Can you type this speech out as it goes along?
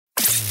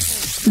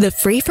The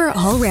Free for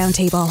All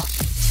Roundtable.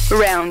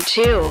 Round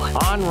 2.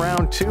 On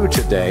round 2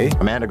 today,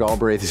 Amanda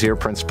Galbraith is here,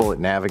 principal at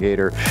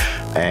Navigator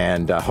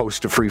and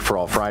host of Free for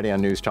All Friday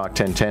on NEWSTALK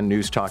 1010.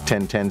 NEWSTALK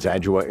 1010's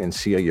Adwoa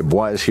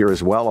Nsiah-Yeboah is here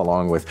as well,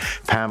 along with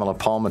Pamela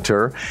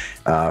Palmater,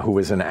 who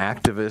is an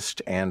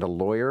activist and a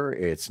lawyer.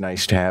 It's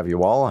nice to have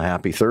you all.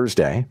 Happy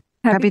Thursday.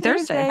 Happy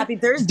Thursday. Happy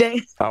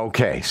Thursday.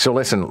 Okay, so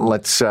listen,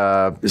 let's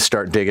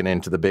start digging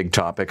into the big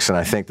topics, and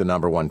I think the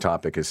number one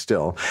topic is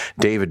still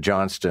David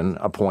Johnston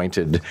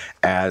appointed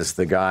as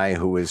the guy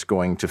who is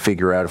going to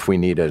figure out if we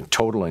need a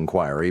total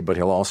inquiry, but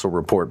he'll also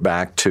report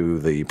back to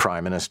the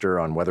Prime Minister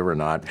on whether or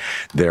not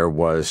there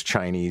was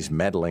Chinese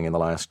meddling in the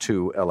last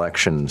 2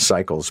 election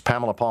cycles.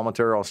 Pamela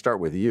Palmater, I'll start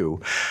with you.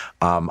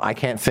 I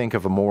can't think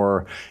of a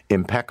more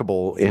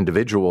impeccable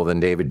individual than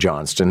David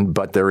Johnston,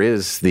 but there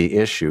is the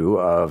issue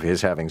of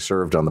his having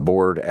served on the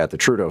board at the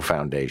Trudeau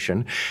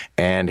Foundation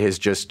and his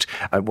just,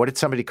 what did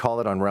somebody call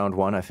it on round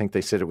 1? I think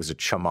they said it was a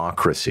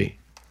chumocracy.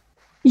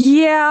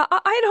 Yeah,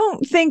 I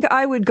don't think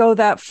I would go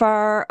that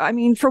far. I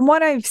mean, from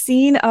what I've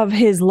seen of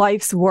his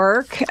life's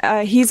work,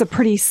 he's a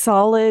pretty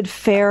solid,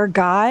 fair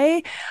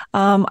guy.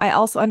 I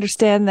also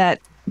understand that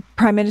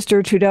Prime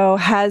Minister Trudeau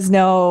has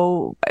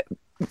no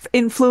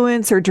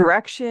influence or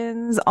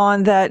directions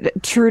on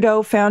that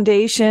Trudeau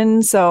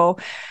Foundation. So,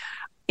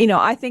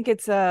 I think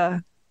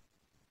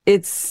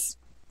it's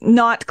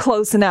not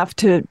close enough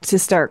to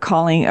start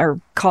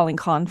calling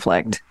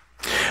conflict.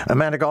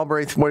 Amanda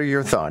Galbraith, what are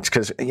your thoughts?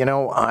 Because,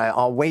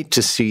 I'll wait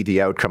to see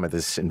the outcome of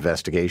this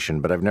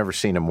investigation, but I've never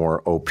seen a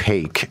more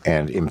opaque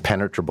and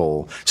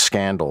impenetrable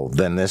scandal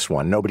than this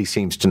one. Nobody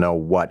seems to know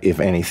what,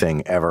 if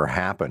anything, ever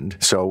happened.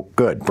 So,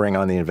 good, bring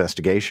on the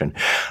investigation.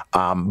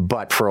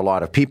 But for a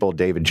lot of people,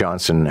 David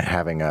Johnston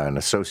having an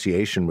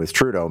association with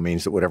Trudeau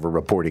means that whatever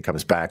report he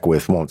comes back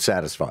with won't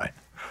satisfy.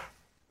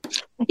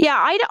 Yeah,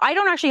 I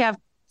don't actually have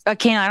I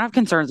don't have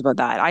concerns about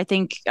that. I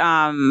think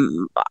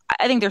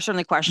there's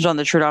certainly questions on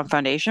the Trudeau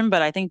Foundation,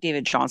 but I think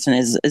David Johnston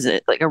is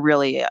a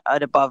really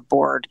an above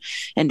board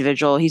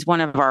individual. He's one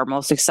of our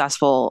most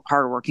successful,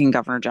 hardworking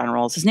governor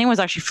generals. His name was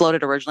actually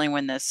floated originally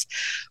when this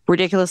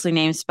ridiculously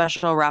named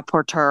special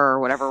rapporteur,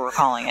 or whatever we're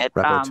calling it,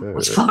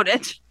 was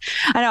floated.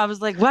 I know, I was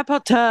like,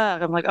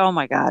 rapporteur. I'm like, oh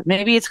my God,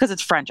 maybe it's because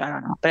it's French. I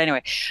don't know. But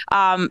anyway,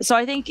 so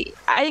I think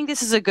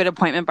this is a good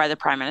appointment by the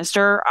Prime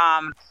Minister.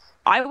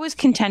 I was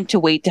content to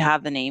wait to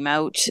have the name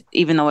out,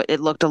 even though it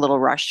looked a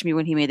little rushed to me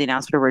when he made the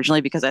announcement originally,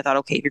 because I thought,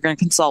 okay, if you're going to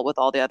consult with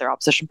all the other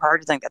opposition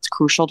parties, I think that's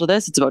crucial to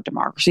this. It's about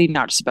democracy,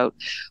 not just about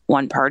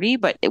one party.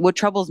 But what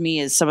troubles me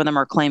is some of them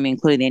are claiming,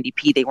 including the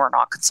NDP, they were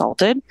not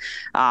consulted,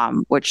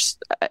 which,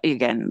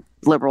 again,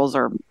 Liberals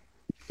are,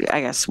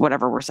 I guess,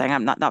 whatever we're saying,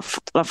 I'm not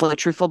fully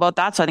truthful about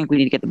that. So I think we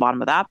need to get to the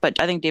bottom of that. But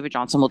I think David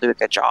Johnston will do a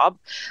good job.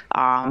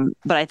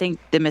 But I think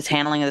the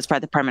mishandling of this by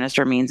the Prime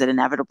Minister means that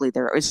inevitably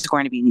there is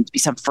going to need to be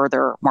some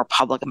further, more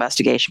public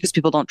investigation because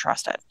people don't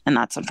trust it. And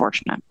that's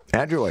unfortunate.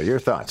 Adwoa, your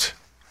thoughts?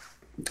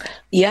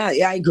 Yeah,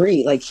 I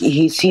agree. Like,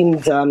 he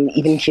seems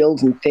even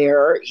keeled and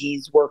fair.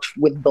 He's worked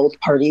with both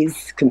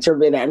parties,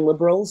 Conservative and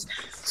Liberals.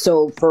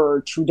 So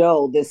for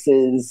Trudeau, this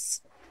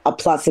is a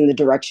plus in the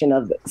direction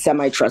of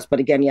semi-trust. But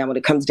again, when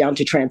it comes down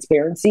to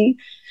transparency,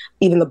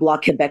 even the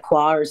Bloc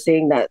Québécois are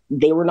saying that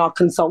they were not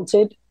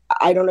consulted.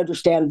 I don't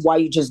understand why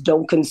you just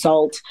don't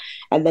consult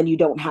and then you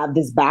don't have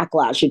this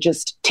backlash. It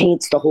just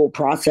taints the whole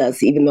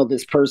process, even though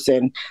this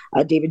person,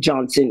 David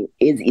Johnston,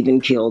 is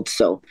even killed.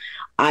 So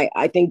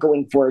I think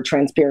going forward,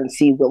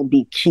 transparency will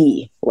be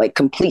key, like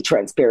complete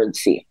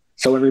transparency,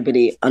 so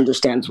everybody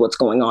understands what's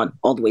going on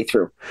all the way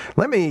through.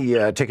 Let me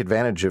take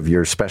advantage of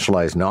your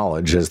specialized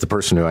knowledge as the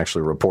person who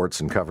actually reports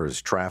and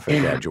covers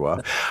traffic,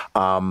 Adwoa.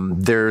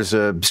 There's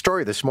a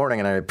story this morning,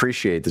 and I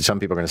appreciate that some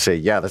people are going to say,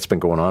 yeah, that's been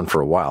going on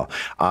for a while.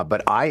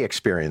 But I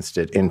experienced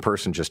it in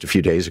person just a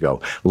few days ago.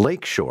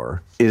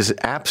 Lakeshore is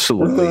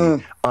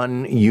absolutely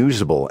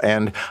unusable,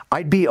 and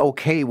I'd be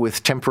okay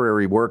with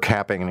temporary work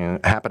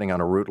happening on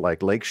a route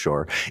like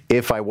Lakeshore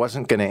if I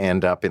wasn't going to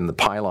end up in the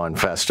Pylon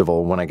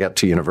Festival when I get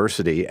to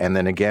university, and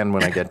then again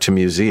when I get to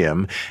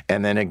museum,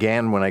 and then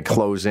again when I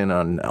close in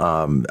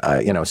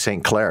on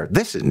St. Clair.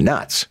 This is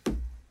nuts.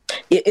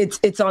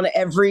 It's on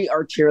every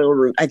arterial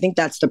route. I think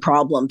that's the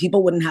problem.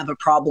 People wouldn't have a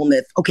problem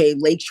if, okay,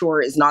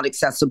 Lakeshore is not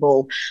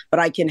accessible, but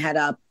I can head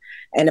up.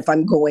 And if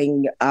I'm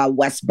going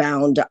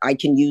westbound, I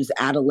can use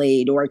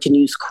Adelaide or I can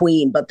use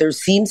Queen. But there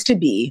seems to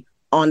be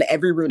on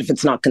every route, if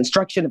it's not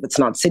construction, if it's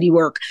not city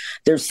work,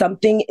 there's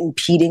something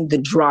impeding the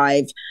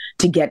drive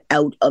to get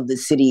out of the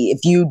city. If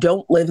you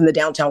don't live in the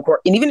downtown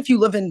core, and even if you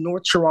live in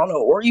North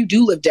Toronto or you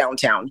do live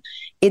downtown,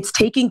 it's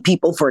taking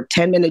people for a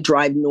 10-minute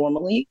drive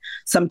normally,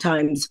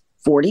 sometimes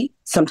 40,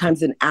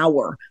 sometimes an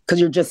hour, because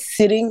you're just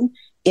sitting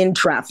in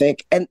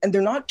traffic. And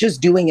they're not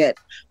just doing it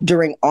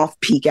during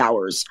off-peak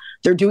hours.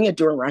 They're doing it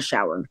during rush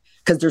hour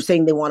because they're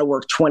saying they want to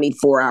work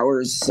 24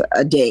 hours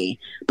a day.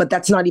 But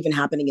that's not even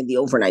happening in the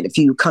overnight. If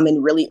you come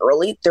in really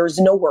early, there's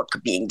no work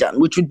being done,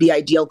 which would be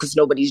ideal because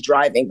nobody's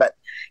driving. But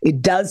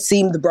it does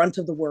seem the brunt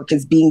of the work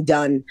is being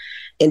done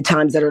in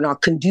times that are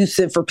not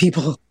conducive for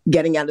people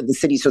getting out of the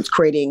city. So it's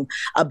creating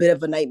a bit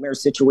of a nightmare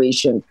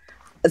situation.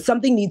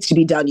 something needs to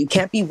be done. You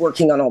can't be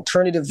working on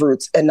alternative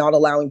routes and not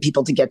allowing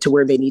people to get to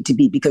where they need to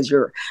be because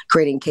you're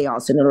creating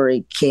chaos in a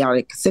very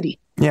chaotic city.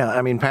 Yeah,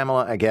 I mean,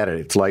 Pamela, I get it.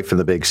 It's life in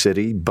the big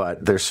city,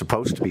 but there's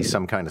supposed to be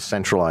some kind of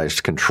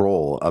centralized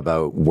control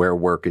about where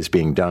work is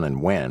being done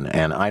and when,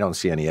 and I don't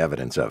see any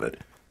evidence of it.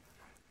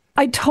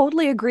 I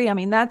totally agree. I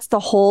mean, that's the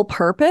whole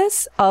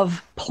purpose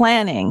of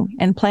planning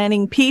and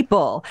planning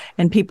people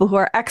and people who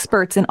are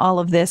experts in all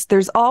of this.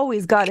 There's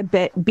always got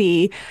to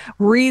be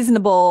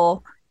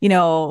reasonable,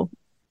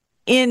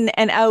 in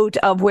and out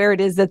of where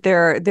it is that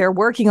they're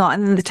working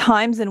on and the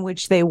times in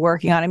which they're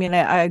working on. I mean,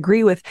 I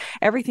agree with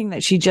everything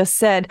that she just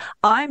said.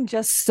 I'm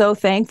just so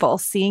thankful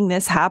seeing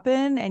this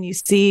happen. And you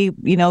see,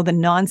 the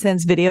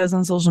nonsense videos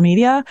on social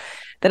media,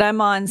 that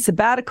I'm on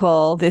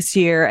sabbatical this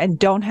year and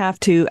don't have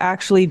to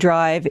actually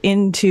drive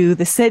into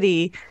the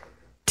city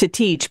to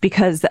teach,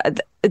 because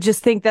I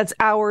just think that's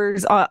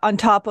hours on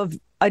top of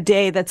a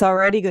day that's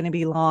already going to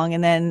be long.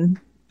 And then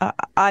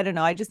I don't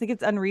know. I just think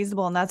it's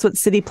unreasonable, and that's what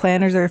city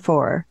planners are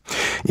for.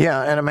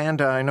 Yeah, and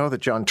Amanda, I know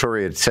that John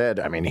Tory had said,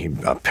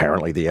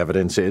 apparently the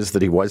evidence is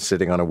that he was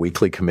sitting on a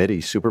weekly committee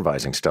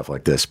supervising stuff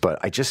like this, but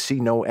I just see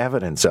no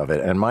evidence of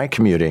it. And my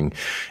commuting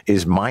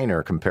is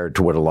minor compared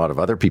to what a lot of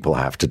other people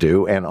have to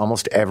do, and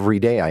almost every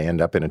day I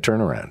end up in a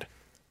turnaround.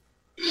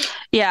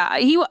 Yeah,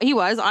 he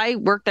was. I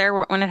worked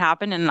there when it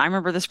happened, and I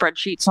remember the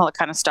spreadsheets and all that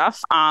kind of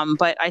stuff.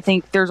 But I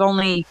think there's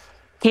only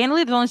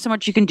so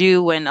much you can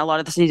do when a lot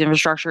of the city's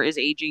infrastructure is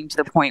aging to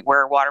the point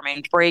where water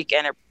mains break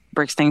and it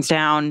breaks things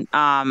down.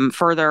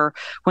 Further,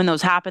 when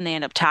those happen, they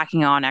end up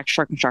tacking on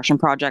extra construction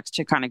projects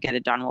to kind of get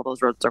it done while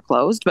those roads are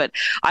closed. But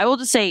I will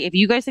just say, if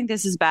you guys think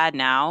this is bad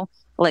now,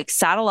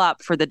 saddle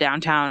up for the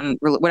downtown,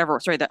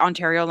 the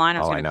Ontario line. I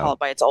was going to call it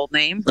by its old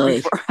name.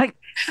 It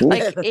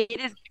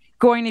is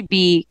going to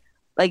be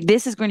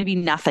this is going to be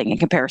nothing in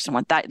comparison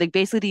with that.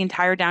 Basically the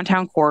entire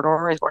downtown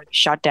corridor is going to be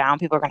shut down.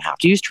 People are going to have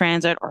to use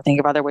transit or think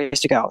of other ways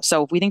to go.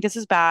 So if we think this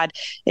is bad,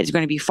 it's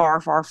going to be far,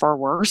 far, far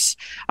worse.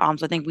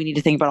 So I think we need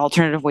to think about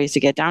alternative ways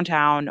to get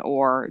downtown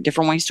or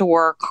different ways to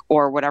work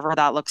or whatever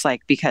that looks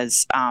like,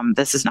 because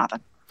this is nothing.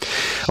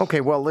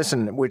 Okay, well,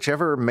 listen,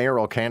 whichever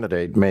mayoral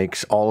candidate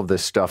makes all of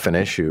this stuff an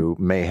issue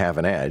may have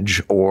an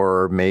edge,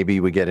 or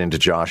maybe we get into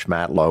Josh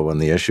Matlow and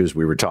the issues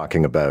we were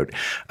talking about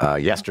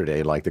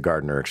yesterday, like the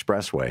Gardiner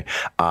Expressway.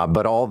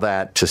 But all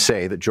that to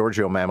say that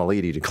Giorgio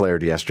Mammoliti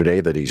declared yesterday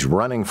that he's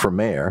running for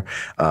mayor.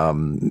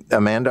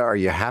 Amanda, are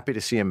you happy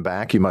to see him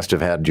back? You must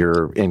have had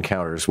your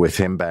encounters with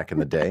him back in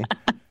the day.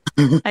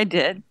 I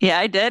did. Yeah,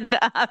 I did.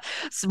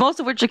 Most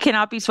of which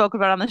cannot be spoken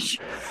about on the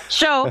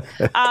show.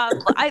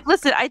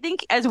 I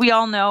think, as we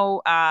all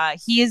know,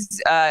 he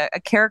is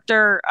a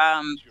character.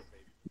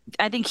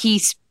 I think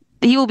he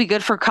will be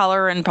good for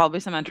color and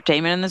probably some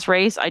entertainment in this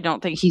race. I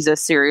don't think he's a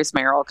serious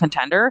mayoral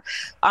contender.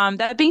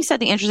 That being said,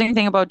 the interesting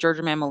thing about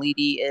Giorgio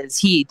Mammoliti is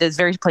he is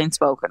very plain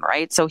spoken,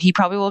 right? So he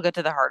probably will get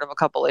to the heart of a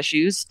couple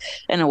issues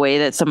in a way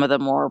that some of the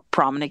more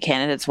prominent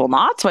candidates will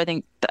not. So I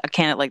think a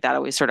candidate like that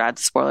always sort of adds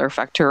a spoiler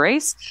effect to a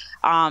race.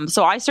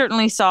 So I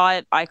certainly saw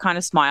it. I kind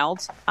of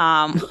smiled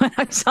when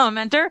I saw him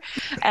enter.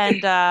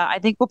 And I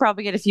think we'll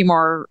probably get a few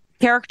more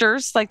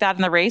characters like that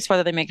in the race.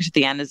 Whether they make it to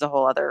the end is a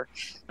whole other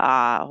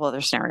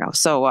scenario.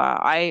 So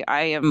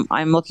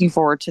I'm looking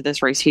forward to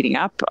this race heating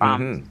up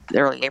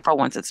early April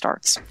once it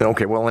starts.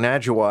 Okay, well, in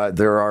Adwoa,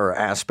 there are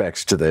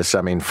aspects to this.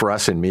 I mean, for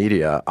us in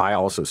media, I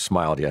also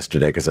smiled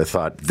yesterday because I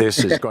thought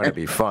this is going to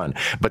be fun.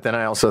 But then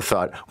I also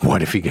thought,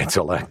 what if he gets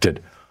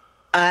elected?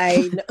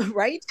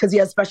 Right? Because he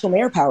has special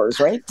mayor powers,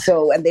 right?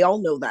 So, and they all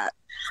know that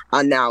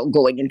now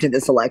going into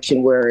this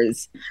election,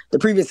 whereas the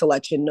previous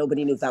election,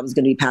 nobody knew if that was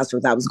going to be passed or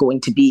if that was going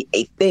to be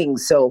a thing.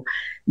 So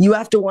you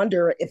have to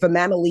wonder, if a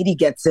Mammoliti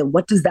gets in,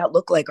 what does that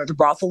look like? Are the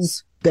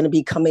brothels going to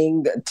be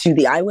coming to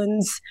the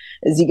islands?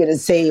 Is he going to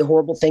say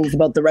horrible things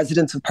about the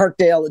residents of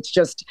Parkdale? It's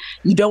just,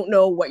 you don't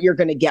know what you're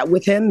going to get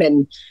with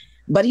him.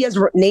 But he has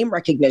name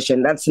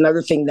recognition. That's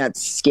another thing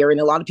that's scary. And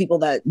a lot of people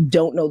that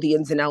don't know the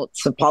ins and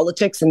outs of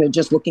politics and they're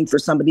just looking for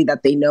somebody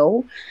that they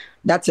know,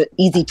 that's an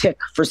easy tick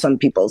for some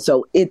people.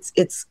 So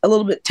it's a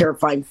little bit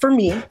terrifying for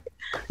me.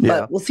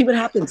 But we'll see what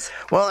happens.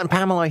 Well, and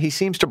Pamela, he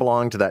seems to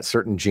belong to that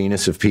certain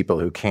genus of people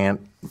who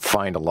can't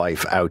find a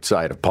life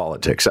outside of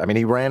politics. I mean,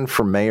 he ran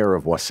for mayor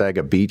of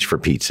Wasaga Beach, for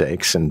Pete's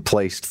sakes, and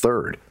placed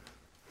third.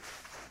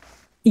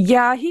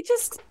 Yeah,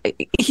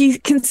 he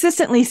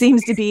consistently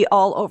seems to be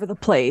all over the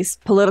place,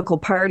 political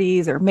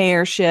parties or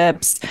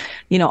mayorships,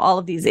 all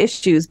of these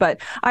issues.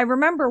 But I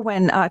remember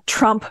when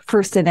Trump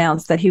first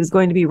announced that he was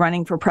going to be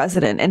running for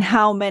president, and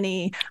how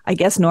many, I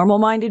guess,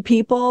 normal-minded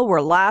people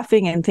were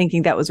laughing and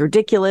thinking that was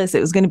ridiculous. It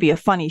was going to be a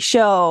funny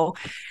show.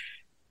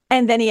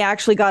 And then he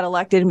actually got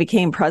elected and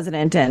became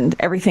president, and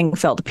everything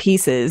fell to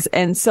pieces.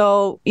 And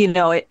so,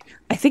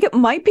 I think it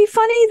might be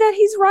funny that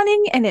he's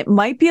running, and it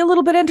might be a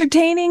little bit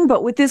entertaining.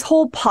 But with this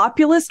whole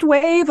populist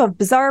wave of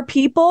bizarre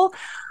people,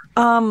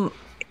 anything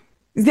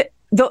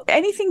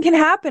can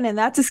happen, and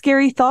that's a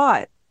scary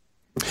thought.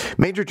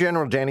 Major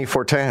General Danny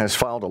Fortin has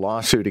filed a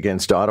lawsuit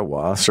against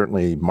Adwoa.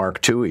 Certainly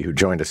Mark Toohey, who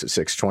joined us at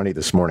 6:20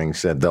 this morning,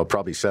 said they'll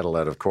probably settle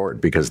out of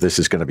court because this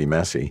is going to be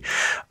messy.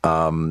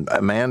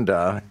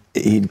 Amanda,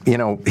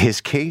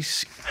 his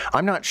case,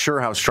 I'm not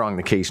sure how strong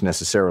the case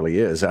necessarily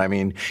is. I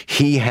mean,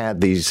 he had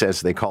these,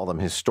 as they call them,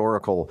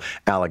 historical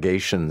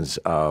allegations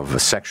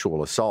of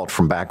sexual assault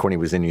from back when he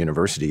was in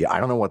university. I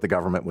don't know what the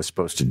government was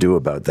supposed to do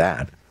about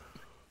that.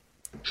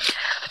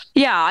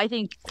 Yeah, I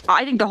think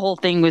the whole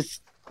thing was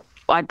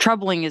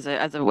troubling is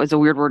a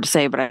weird word to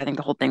say, but I think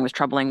the whole thing was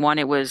troubling. One,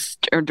 it was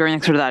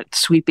during sort of that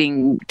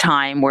sweeping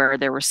time where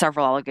there were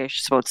several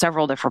allegations about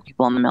several different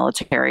people in the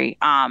military.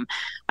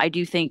 I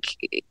do think,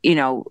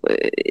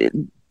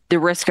 the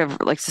risk of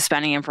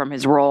suspending him from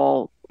his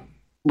role,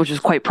 which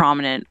was quite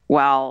prominent,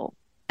 while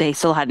they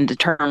still hadn't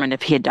determined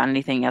if he had done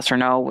anything, yes or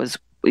no, was,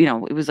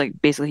 it was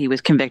basically he was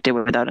convicted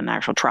without an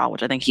actual trial,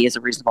 which I think he has a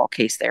reasonable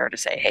case there to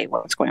say, hey,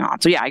 what's going on?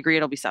 So yeah, I agree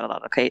it'll be settled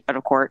out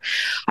of court.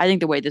 I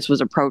think the way this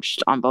was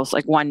approached on both,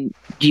 one,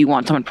 do you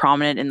want someone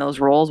prominent in those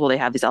roles? Will they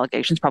have these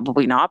allegations?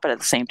 Probably not. But at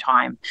the same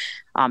time,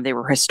 they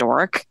were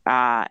historic.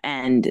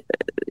 And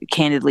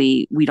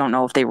candidly, we don't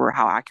know if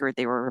how accurate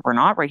they were or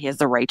not, right? He has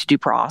the right to due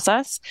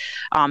process.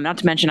 Not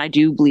to mention, I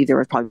do believe there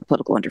was probably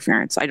political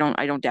interference. I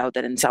don't doubt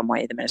that in some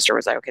way the minister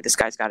was like, okay, this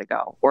guy's got to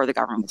go. Or the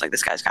government was like,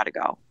 this guy's got to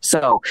go.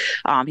 So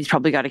he's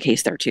probably got a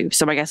case there too.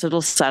 So I guess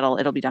it'll settle.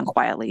 It'll be done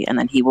quietly. And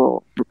then he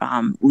will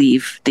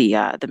leave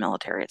the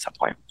military at some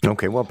point.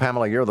 Okay. Well,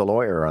 Pamela, you're the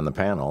lawyer on the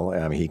panel.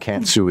 He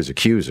can't sue his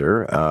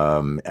accuser.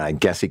 I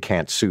guess he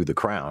can't sue the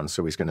Crown.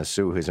 So he's going to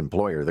sue his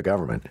employer, the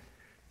government.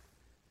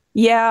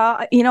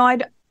 Yeah.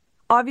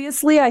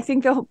 Obviously, I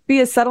think there'll be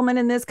a settlement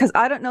in this because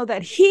I don't know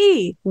that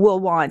he will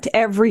want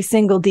every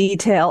single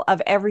detail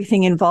of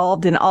everything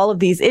involved in all of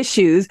these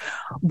issues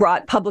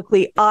brought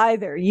publicly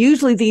either.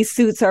 Usually these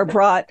suits are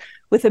brought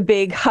with a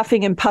big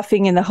huffing and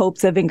puffing in the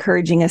hopes of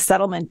encouraging a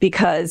settlement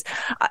because,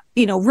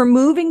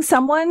 removing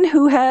someone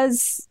who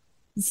has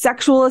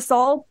sexual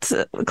assault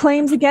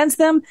claims against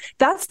them,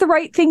 that's the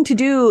right thing to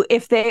do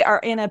if they are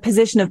in a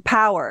position of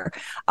power.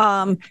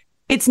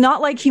 It's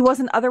not like he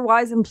wasn't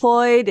otherwise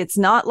employed. It's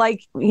not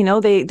like,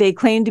 they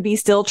claim to be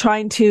still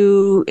trying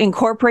to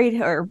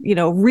incorporate or,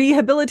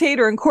 rehabilitate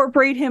or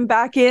incorporate him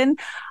back in.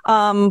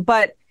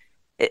 But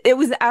it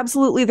was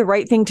absolutely the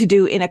right thing to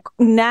do in a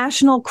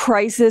national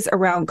crisis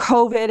around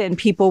COVID and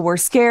people were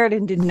scared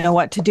and didn't know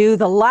what to do.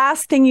 The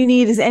last thing you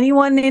need is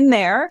anyone in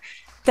there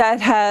that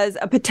has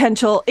a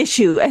potential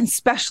issue, and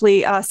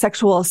especially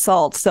sexual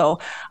assault. So,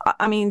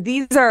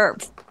 these are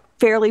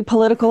fairly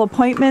political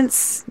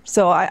appointments.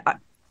 So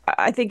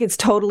I think it's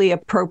totally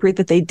appropriate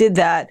that they did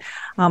that.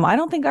 I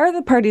don't think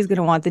either party is going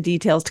to want the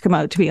details to come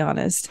out, to be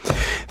honest.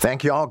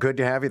 Thank you all. Good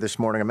to have you this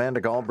morning. Amanda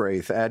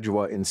Galbraith,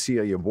 Adwoa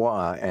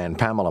Nsiah-Yeboah, and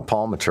Pamela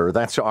Palmater.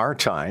 That's our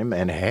time.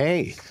 And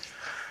hey,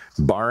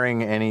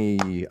 barring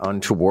any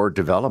untoward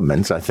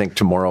developments, I think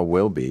tomorrow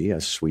will be a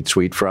sweet,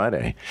 sweet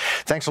Friday.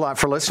 Thanks a lot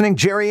for listening.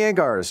 Jerry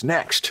Agar's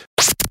next.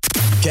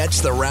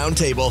 Catch the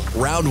Roundtable,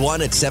 Round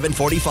 1 at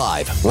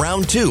 7:45,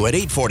 Round 2 at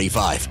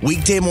 8:45.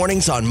 Weekday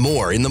mornings on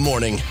More in the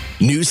Morning.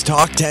 News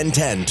Talk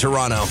 1010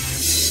 Toronto.